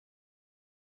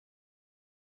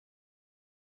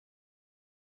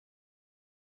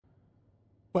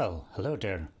Well, hello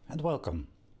there and welcome.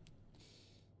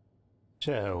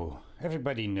 So,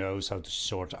 everybody knows how to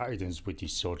sort items with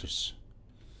these sorters.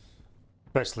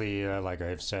 Especially like I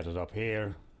have set it up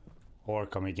here, or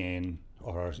coming in,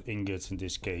 or ingots in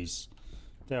this case.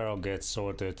 They all get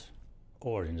sorted,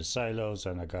 or in the silos,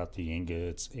 and I got the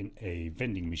ingots in a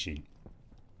vending machine.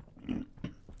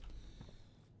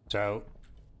 So,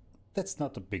 that's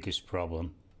not the biggest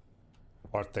problem,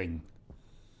 or thing.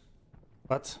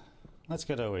 But, let's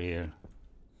get over here.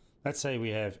 Let's say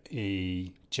we have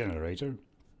a generator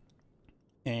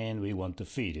and we want to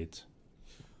feed it.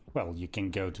 Well, you can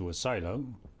go to a silo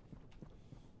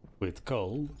with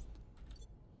coal.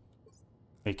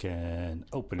 We can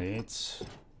open it,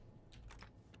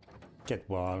 get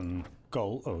one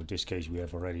coal. Oh, in this case we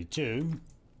have already two.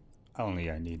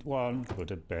 Only I need one,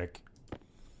 put it back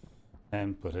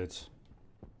and put it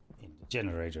in the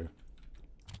generator.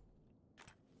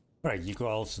 Right, you could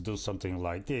also do something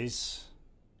like this.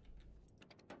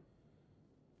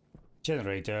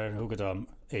 Generator, hook it on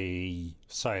a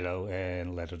silo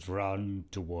and let it run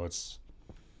towards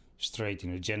straight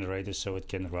in the generator so it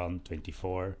can run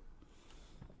 24.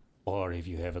 Or if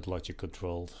you have it logic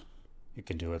controlled, you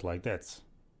can do it like that.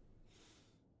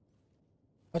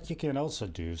 But you can also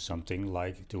do something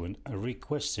like doing a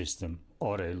request system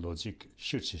or a logic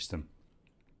chute system.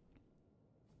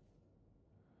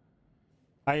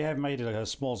 I have made a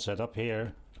small setup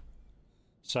here.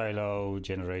 Silo,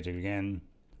 generator again.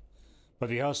 But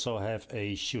we also have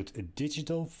a chute, a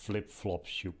digital flip-flop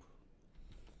chute.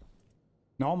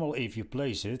 Normally if you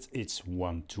place it, it's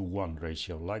 1-to-1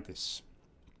 ratio like this.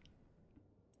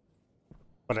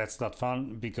 But that's not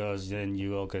fun because then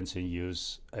you all can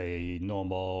use a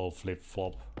normal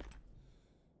flip-flop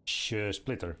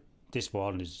splitter. This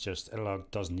one is just analog,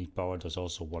 doesn't need power, does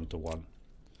also 1-to-1.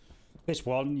 This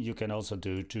one you can also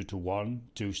do 2-to-1,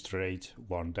 2 straight,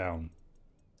 1 down.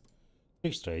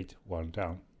 3 straight, 1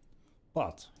 down.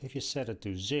 But if you set it to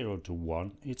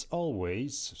 0-to-1, it's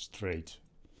always straight.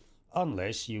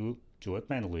 Unless you do it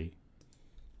manually.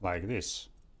 Like this.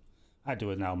 I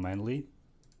do it now manually.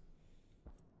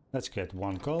 Let's get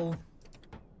one coal.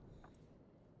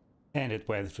 And it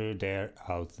went through there,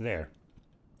 out there.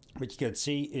 But you can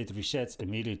see it resets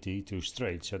immediately to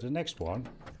straight. So the next one,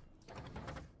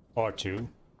 or two,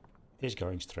 is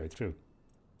going straight through.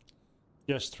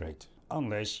 Just straight.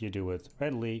 Unless you do it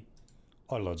manually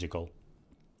or logical.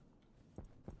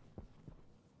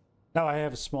 Now I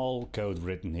have a small code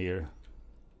written here.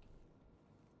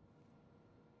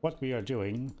 What we are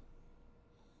doing,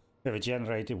 we have a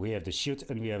generator, we have the chute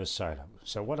and we have a silo.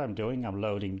 So what I'm doing, I'm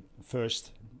loading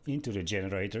first into the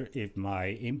generator if my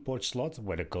import slot,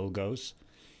 where the coal goes,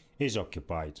 is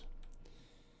occupied.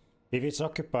 If it's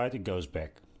occupied, it goes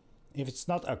back. If it's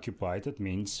not occupied, that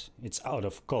means it's out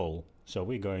of coal. So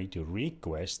we're going to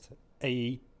request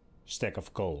a stack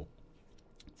of coal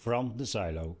from the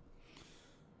silo.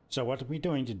 So what we're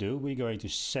going to do, we're going to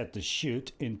set the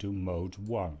chute into mode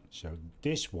 1. So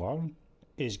this one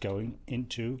is going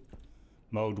into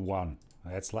mode 1.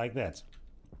 That's like that.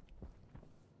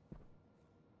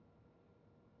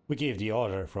 We give the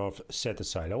order for set the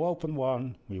silo open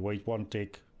 1, we wait 1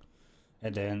 tick,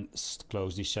 and then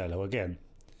close the silo again.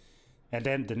 And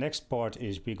then the next part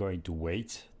is we're going to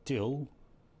wait till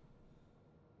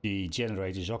the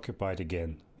generator is occupied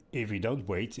again. If we don't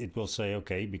wait, it will say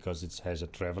okay, because it has a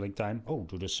traveling time. Oh,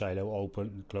 do the silo open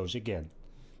and close again.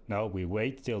 Now we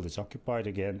wait till it's occupied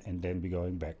again and then we're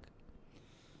going back.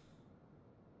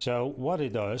 So what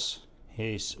it does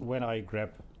is when I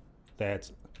grab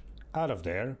that out of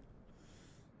there,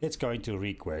 it's going to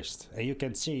request. And you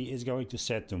can see it's going to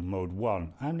set to mode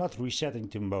 1. I'm not resetting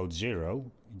to mode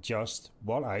 0, just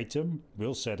one item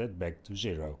will set it back to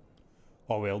 0.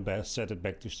 Or will set it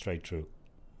back to straight through.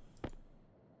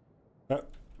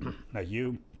 Now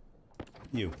you.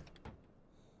 And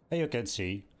you can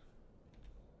see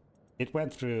it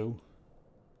went through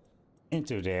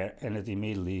into there and it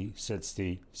immediately sets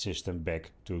the system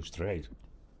back to straight.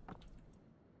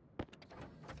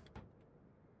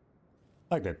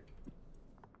 Like that.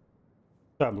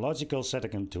 So I'm logical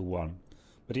setting them to 1.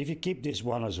 But if you keep this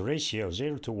one as a ratio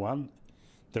 0-to-1,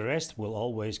 the rest will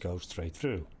always go straight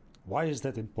through. Why is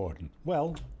that important?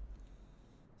 Well,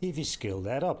 if you scale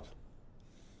that up.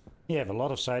 You have a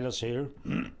lot of silos here.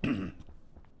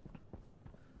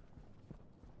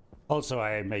 Also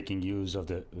I am making use of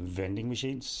the vending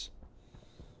machines.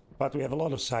 But we have a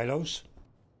lot of silos.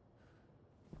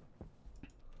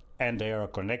 And they are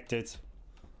connected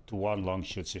to one long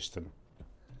chute system.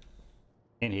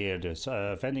 In here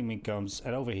the vending machine comes,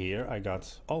 and over here I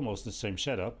got almost the same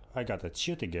setup. I got a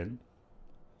chute again.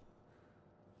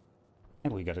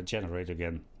 And we got a generator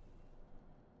again.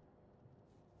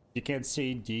 You can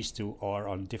see these two are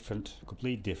on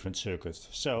complete different circuits.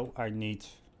 So I need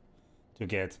to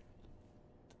get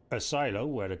a silo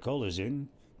where the coal is in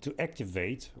to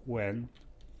activate when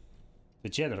the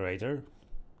generator,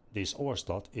 this OR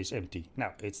slot, is empty.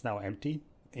 Now it's now empty.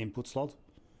 Input slot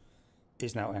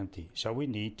is now empty. So we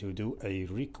need to do a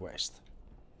request.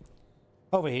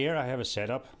 Over here I have a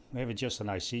setup. We have just an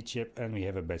IC chip and we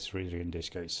have a batch reader in this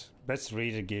case. Batch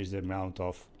reader gives the amount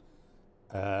of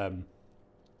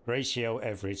ratio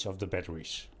average of the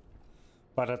batteries.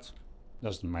 But that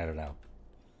doesn't matter now.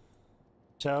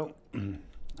 So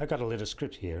I got a little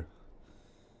script here.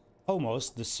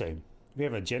 Almost the same. We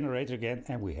have a generator again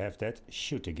and we have that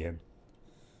chute again.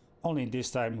 Only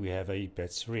this time we have a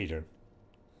batch reader.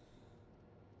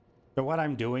 So what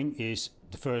I'm doing is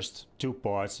the first two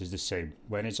parts is the same.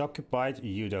 When it's occupied,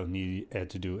 you don't need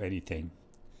to do anything.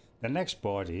 The next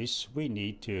part is we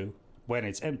need to, when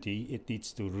it's empty, it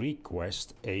needs to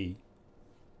request a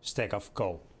stack of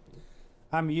coal.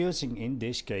 I'm using in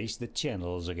this case the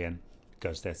channels again,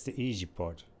 because that's the easy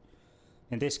part.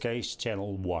 In this case,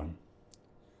 channel 1.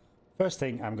 First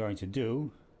thing I'm going to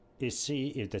do is see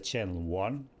if the channel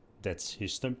 1, that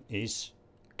system, is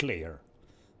clear.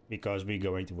 Because we're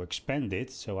going to expand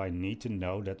it, so I need to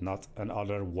know that not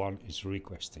another one is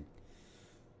requesting.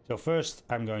 So first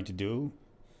I'm going to do,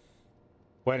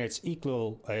 when it's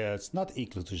not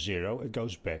equal to 0, it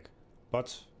goes back.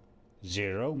 But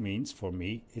 0 means for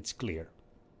me it's clear.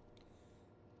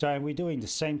 So we're doing the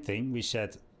same thing. We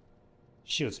set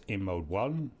chute in mode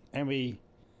 1 and we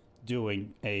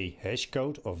doing a hash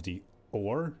code of the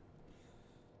OR,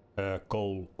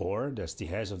 coal OR, that's the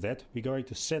hash of that. We're going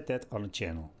to set that on a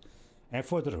channel. And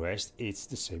for the rest, it's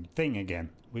the same thing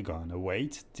again. We're gonna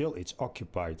wait till it's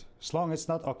occupied. As long as it's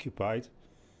not occupied,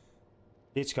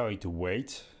 it's going to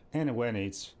wait. And when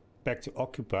it's back to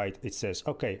occupied, it says,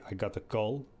 okay, I got the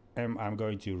coal. And I'm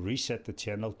going to reset the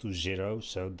channel to 0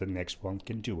 so the next one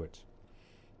can do it.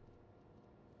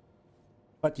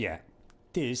 But yeah,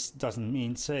 this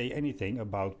doesn't say anything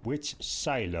about which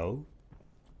silo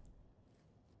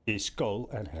is coal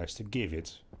and has to give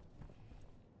it.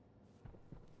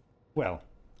 Well,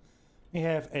 we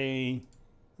have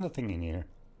nothing in here.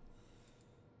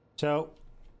 So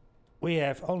we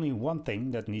have only one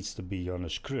thing that needs to be on a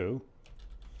screw,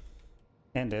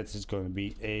 and that is going to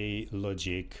be a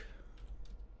logic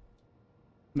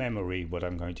memory, what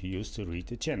I'm going to use to read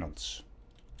the channels.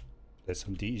 That's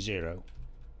on D0.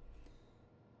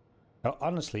 Now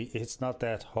honestly, it's not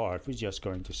that hard. We're just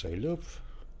going to say loop,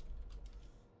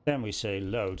 then we say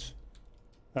load.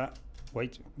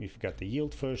 Wait, we forgot the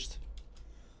yield first.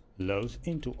 Load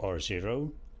into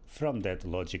R0 from that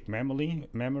logic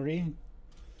memory.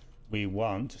 We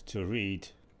want to read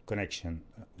connection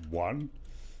 1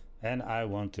 and I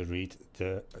want to read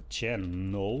the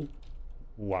channel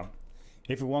 1.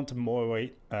 If you want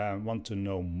to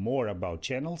know more about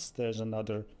channels, there's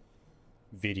another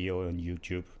video on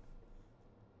YouTube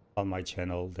on my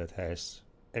channel that has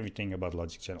everything about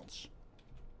logic channels.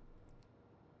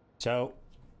 So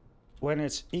when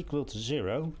it's equal to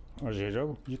 0 or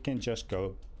 0, you can just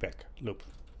go back, loop.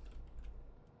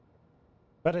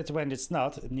 But when it's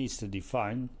not, it needs to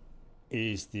define,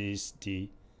 is this the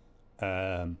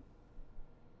do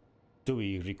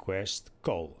we request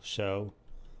coal? So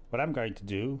what I'm going to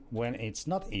do when it's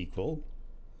not equal,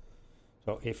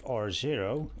 so if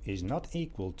R0 is not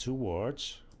equal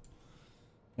towards,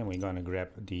 then we're going to grab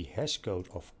the hash code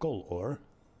of coal OR.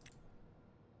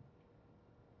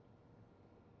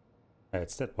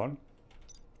 That's that one.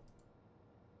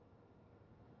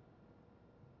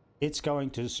 It's going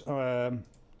to,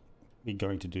 we're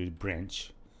going to do the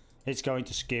branch. It's going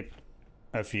to skip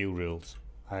a few rules.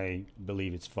 I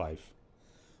believe it's 5.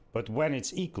 But when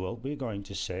it's equal, we're going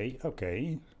to say,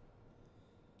 okay,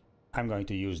 I'm going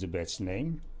to use the batch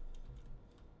name,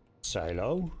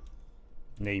 silo,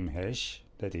 name hash,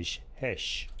 that is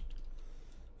hash.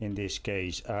 In this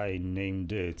case, I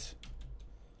named it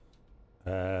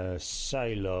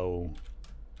silo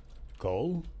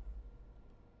coal,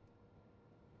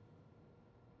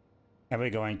 and we're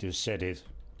going to set it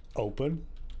open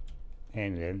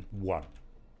and then 1.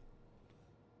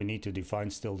 We need to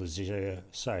define still the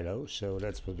silo, so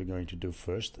that's what we're going to do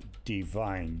first.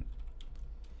 Define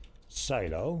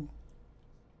silo,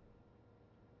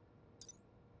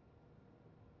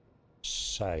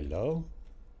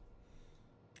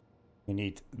 we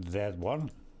need that one.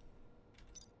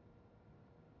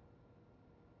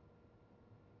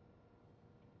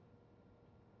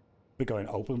 We're going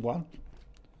to open one.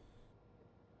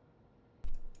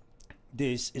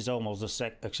 This is almost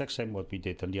the exact same what we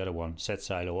did on the other one. Set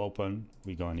silo open,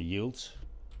 we're going to yield.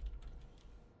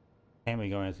 And we're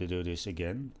going to do this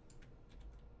again.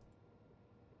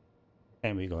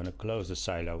 And we're going to close the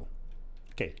silo.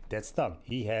 Okay, that's done.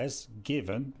 He has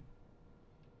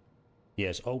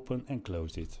opened and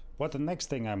closed it. What the next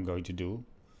thing I'm going to do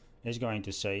is going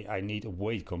to say I need a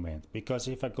wait command. Because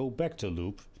if I go back to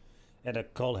loop and a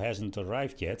call hasn't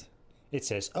arrived yet, it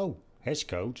says, oh, hash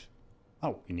code.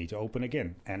 Oh, we need to open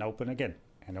again and open again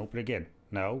and open again.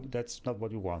 No, that's not what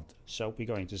we want. So we're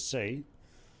going to say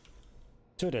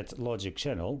to that logic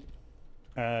channel,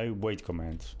 wait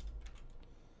command.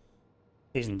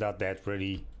 Isn't that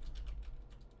really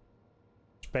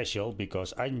special,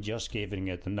 because I'm just giving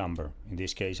it a number. In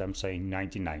this case I'm saying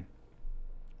 99.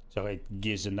 So it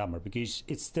gives a number because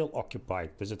it's still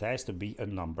occupied, because it has to be a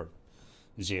number.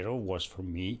 0 was for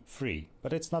me free,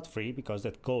 but it's not free because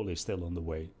that call is still on the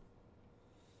way.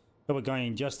 So we're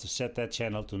going just to set that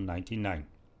channel to 99.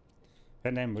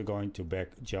 And then we're going to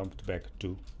jump back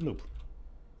to loop.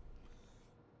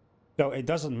 So it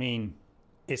doesn't mean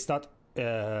it's not,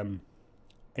 if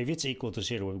it's equal to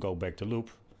 0 we'll go back to loop.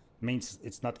 Means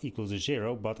it's not equal to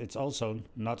 0, but it's also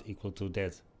not equal to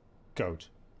that code.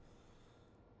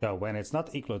 So when it's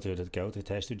not equal to that code, it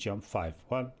has to jump 5.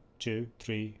 1, 2,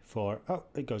 3, 4. Oh,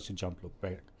 it goes to jump loop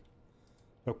back.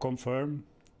 So confirm.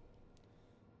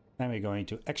 And we're going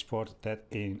to export that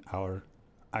in our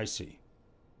IC.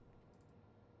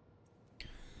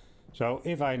 So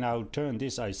if I now turn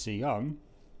this IC on,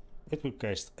 it will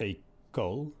cast a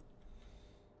call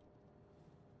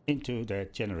into the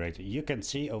generator. You can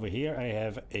see over here I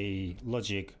have a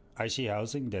logic IC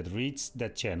housing that reads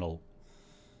that channel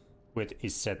with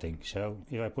its setting. So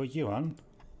if I put you on,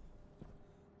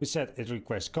 we set it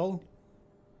request call.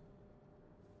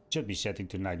 Should be setting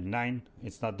to 99.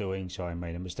 It's not doing, so I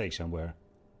made a mistake somewhere.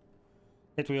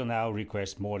 It will now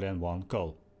request more than one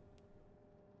call.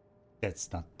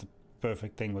 That's not the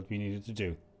perfect thing what we needed to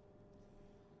do.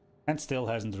 And still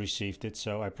hasn't received it,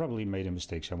 so I probably made a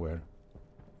mistake somewhere.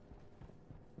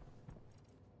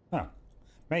 Oh,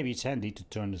 maybe it's handy to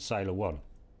turn the silo on.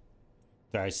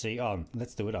 There I see on.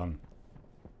 Let's do it on.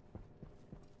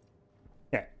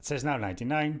 Yeah, it says now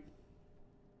 99.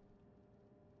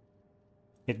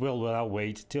 It will now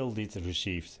wait till it's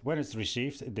received. When it's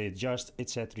received, it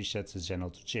set resets the channel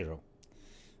to 0.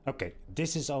 Okay,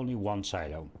 this is only one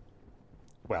silo.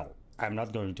 Well, I'm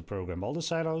not going to program all the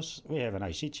silos. We have an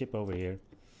IC chip over here.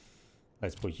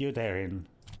 Let's put you there in.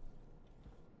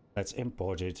 Let's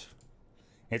import it.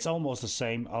 It's almost the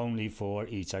same, only for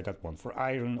each. I got one for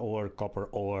iron ore, copper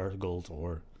ore, gold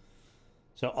ore.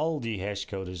 So all the hash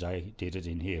codes I did it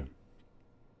in here.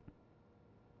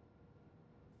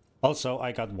 Also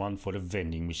I got one for the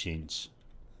vending machines,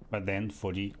 but then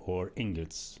for the ore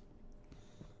ingots.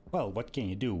 Well, what can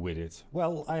you do with it?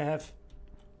 Well, I have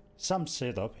some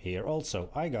setup here also.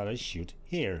 I got a chute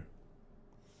here.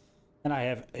 And I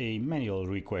have a manual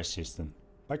request system.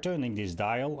 By turning this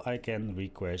dial I can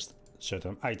request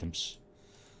certain items.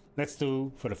 Let's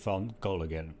do, for the fun, coal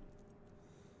again.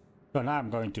 So now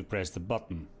I'm going to press the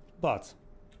button,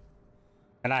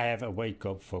 and I have a wake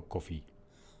up for coffee.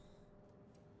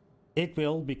 It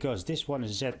will, because this one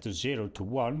is set to 0 to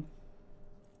 1,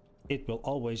 it will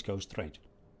always go straight.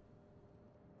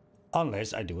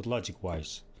 Unless I do it logic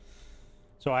wise.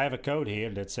 So I have a code here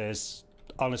that says,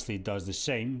 honestly it does the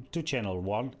same. To channel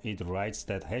 1 it writes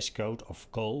that hash code of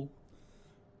coal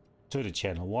to the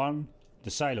channel 1,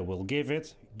 the silo will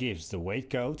gives the wait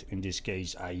code. In this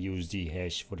case I use the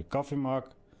hash for the coffee mug,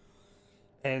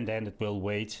 and then it will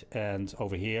wait, and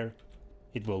over here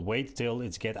it will wait till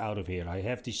it's get out of here. I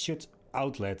have the chute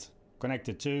outlet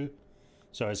connected to,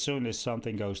 so as soon as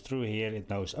something goes through here it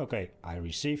knows, okay, I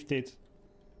received it.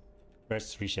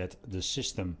 Let's reset the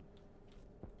system.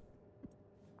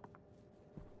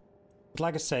 But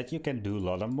like I said, you can do a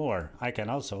lot more. I can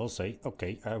also say,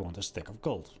 okay, I want a stack of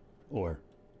gold. Or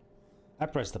I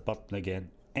press the button again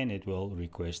and it will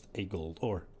request a gold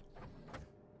ore.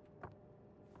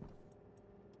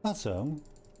 Also,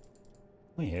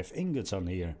 we have ingots on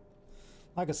here.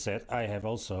 Like I said, I have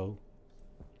also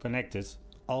connected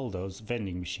all those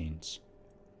vending machines.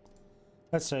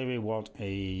 Let's say we want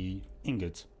a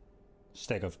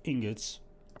stack of ingots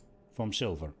from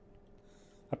silver.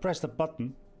 I press the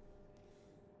button.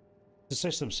 The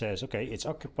system says, okay, it's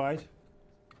occupied.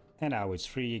 And now it's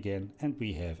free again, and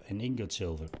we have an ingot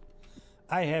silver.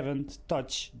 I haven't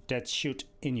touched that chute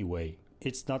anyway.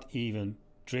 It's not even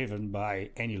driven by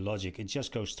any logic, it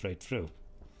just goes straight through.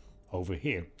 Over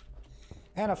here.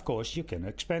 And of course you can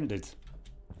expand it.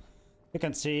 You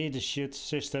can see the chute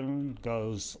system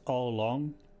goes all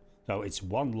along. So it's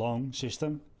one long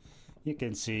system. You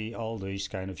can see all these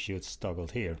kind of chutes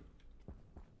toggled here.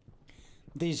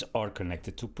 These are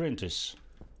connected to printers.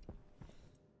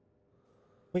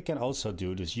 We can also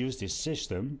use this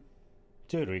system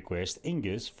to request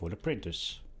ingots for the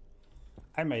printers.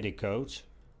 I made a code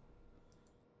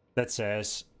that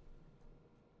says,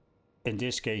 in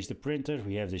this case the printer,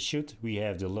 we have the chute, we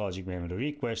have the logic memory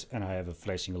request, and I have a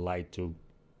flashing light to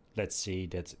let's see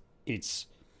that it's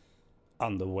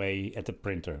on the way at the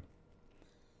printer.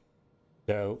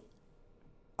 So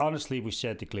honestly, we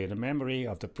set to clear the memory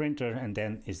of the printer, and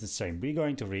then it's the same. We're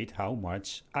going to read how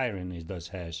much iron it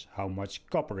has, how much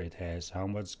copper it has, how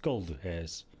much gold it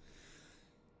has.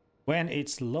 When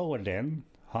it's lower than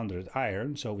 100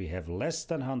 iron, so we have less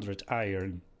than 100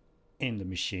 iron in the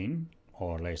machine,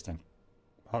 or less than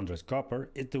 100 copper,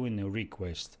 it's doing a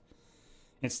request.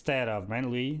 Instead of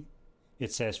manually,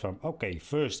 it says from, okay,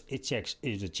 first it checks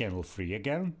is the channel free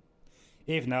again.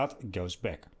 If not, it goes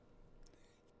back.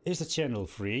 Is the channel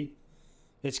free?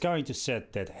 It's going to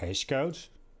set that hash code,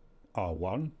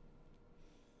 R1.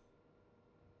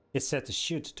 It sets the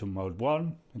chute to mode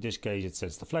 1. In this case it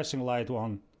sets the flashing light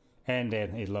 1. And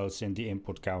then it loads in the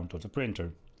input count of the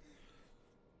printer.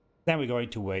 Then we're going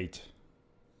to wait.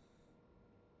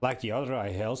 Like the other,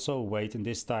 I also wait. In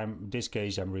this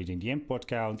case I'm reading the input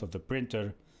count of the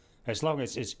printer. As long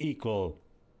as it's equal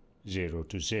 0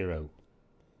 to 0.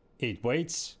 It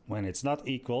waits when it's not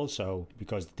equal, so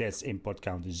because that's input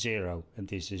count is 0 and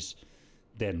this is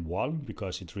then 1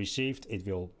 because it received, it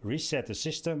will reset the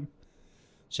system.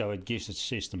 So it gives the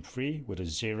system free with a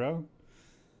 0.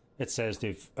 It says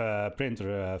the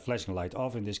printer flashing light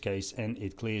off in this case, and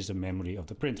it clears the memory of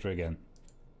the printer again.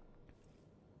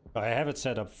 I have it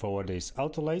set up for this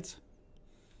auto late.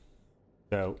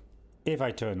 So if I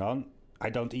turn on, I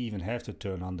don't even have to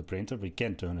turn on the printer. We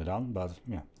can turn it on, but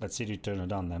yeah, let's see if we turn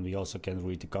it on, and we also can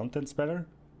read the contents better.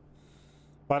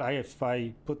 But if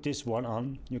I put this one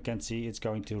on, you can see it's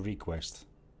going to request.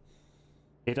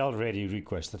 It already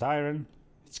requested iron.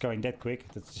 It's going that quick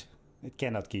that it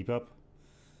cannot keep up.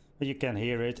 But you can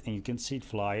hear it and you can see it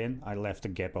flying. I left the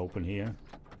gap open here.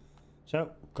 So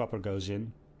copper goes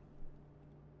in.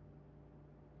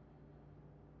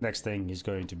 Next thing is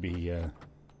going to be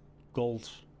gold.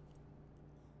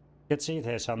 You can see it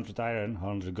has 100 iron,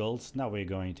 100 gold. Now we're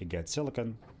going to get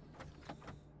silicon.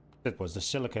 That was the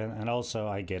silicon, and also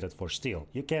I get it for steel.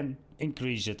 You can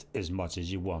increase it as much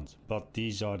as you want, but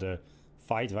these are the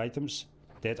 5 items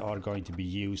that are going to be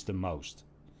used the most.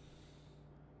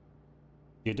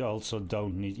 You also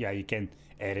don't need, yeah, you can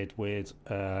add it with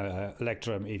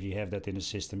electrum if you have that in the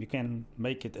system. You can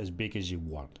make it as big as you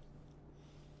want.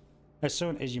 As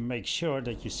soon as you make sure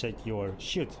that you set your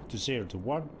chute to 0 to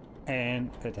 1, and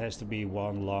it has to be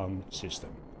one long system.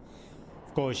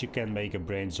 Of course you can make a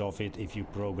branch of it if you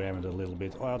program it a little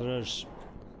bit. Others,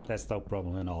 that's no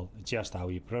problem at all. It's just how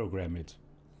you program it.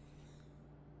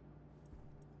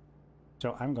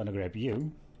 So I'm gonna grab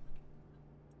you,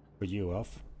 put you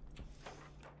off,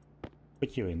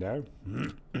 put you in there.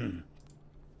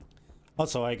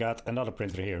 Also I got another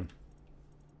printer here.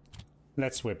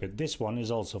 Let's swap it. This one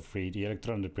is also free, the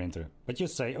electronic printer. But you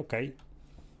say, okay,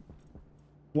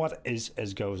 what is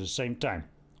as go at the same time?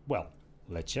 Well,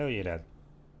 let's show you that.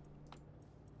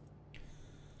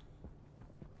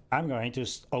 I'm going to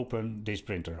open this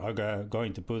printer. I'm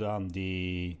going to put on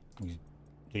the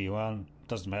one,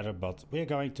 doesn't matter, but we're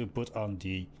going to put on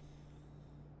the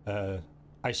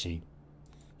IC.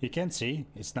 You can see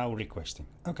it's now requesting.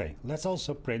 Okay, let's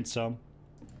also print some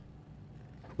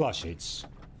glass sheets.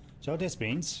 So this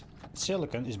means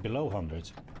silicon is below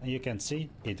 100, and you can see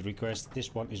it requests,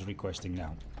 this one is requesting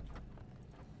now.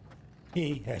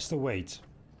 He has to wait.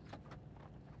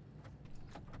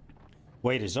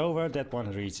 Wait is over, that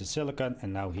one reads the silicon,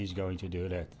 and now he's going to do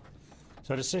that.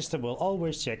 So the system will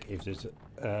always check if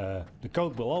the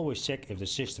code will always check if the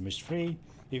system is free.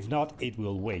 If not, it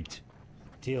will wait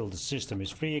till the system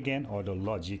is free again, or the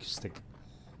logic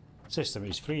system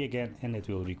is free again, and it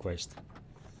will request.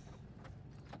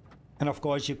 And of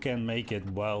course you can make it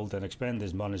wild and expand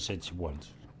as much as you want.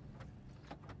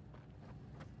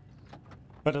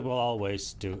 But it will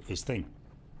always do its thing.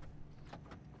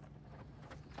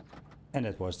 And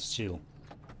that was the seal.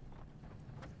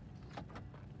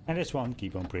 And this one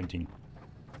keep on printing.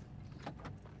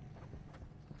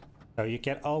 So you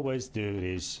can always do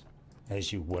this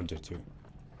as you wanted to.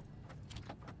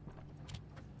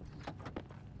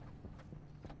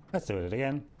 Let's do it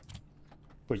again.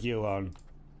 Put you on,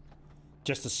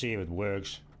 just to see if it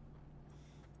works.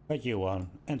 Put you on,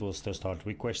 and we'll still start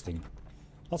requesting.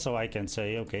 Also I can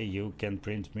say, okay, you can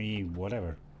print me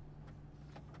whatever.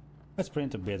 Let's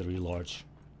print a battery large.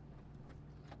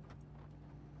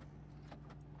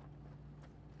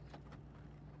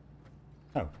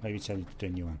 Oh, maybe it's sending to the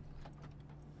new one.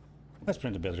 Let's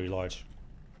print a battery large.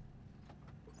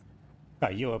 Ah,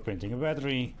 you are printing a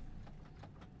battery.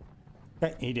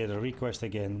 Okay, he did a request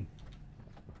again.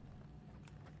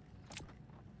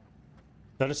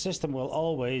 So the system will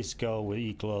always go with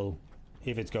equal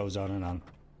if it goes on and on.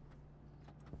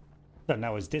 So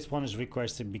now this one is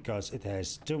requested because it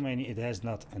has too many, it has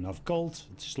not enough gold,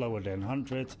 it's slower than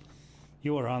 100.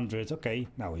 You are 100, okay,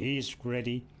 now he is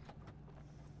ready.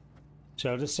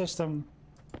 So the system,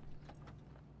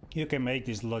 you can make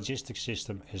this logistics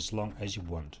system as long as you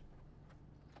want.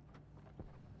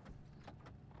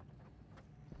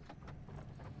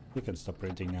 You can stop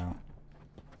printing now.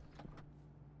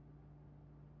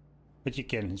 But you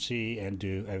can see and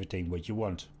do everything what you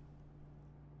want.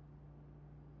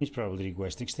 He's probably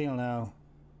requesting steel now.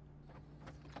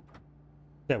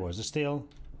 There was the steel.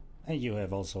 And you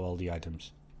have also all the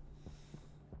items.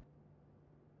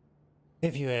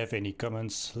 If you have any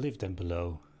comments, leave them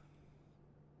below.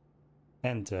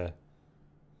 And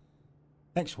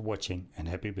thanks for watching and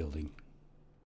happy building.